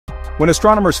When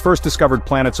astronomers first discovered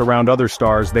planets around other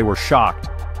stars, they were shocked.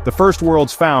 The first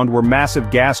worlds found were massive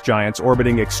gas giants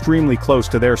orbiting extremely close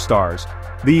to their stars.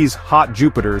 These hot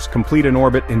Jupiters complete an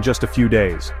orbit in just a few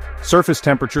days. Surface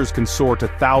temperatures can soar to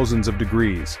thousands of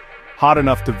degrees, hot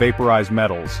enough to vaporize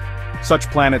metals. Such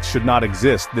planets should not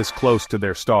exist this close to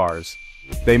their stars.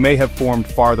 They may have formed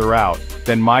farther out,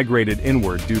 then migrated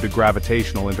inward due to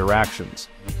gravitational interactions.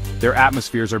 Their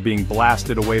atmospheres are being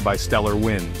blasted away by stellar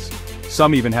winds.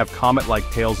 Some even have comet-like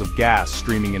tails of gas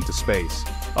streaming into space.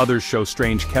 Others show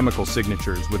strange chemical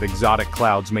signatures with exotic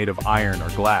clouds made of iron or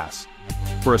glass.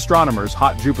 For astronomers,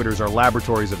 hot Jupiters are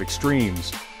laboratories of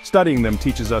extremes. Studying them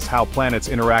teaches us how planets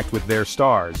interact with their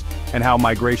stars, and how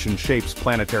migration shapes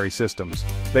planetary systems.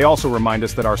 They also remind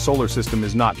us that our solar system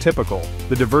is not typical.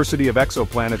 The diversity of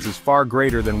exoplanets is far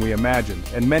greater than we imagined,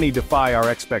 and many defy our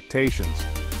expectations.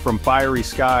 From fiery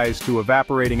skies to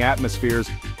evaporating atmospheres,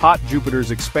 hot Jupiters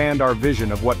expand our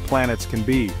vision of what planets can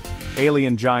be,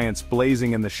 alien giants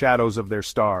blazing in the shadows of their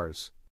stars.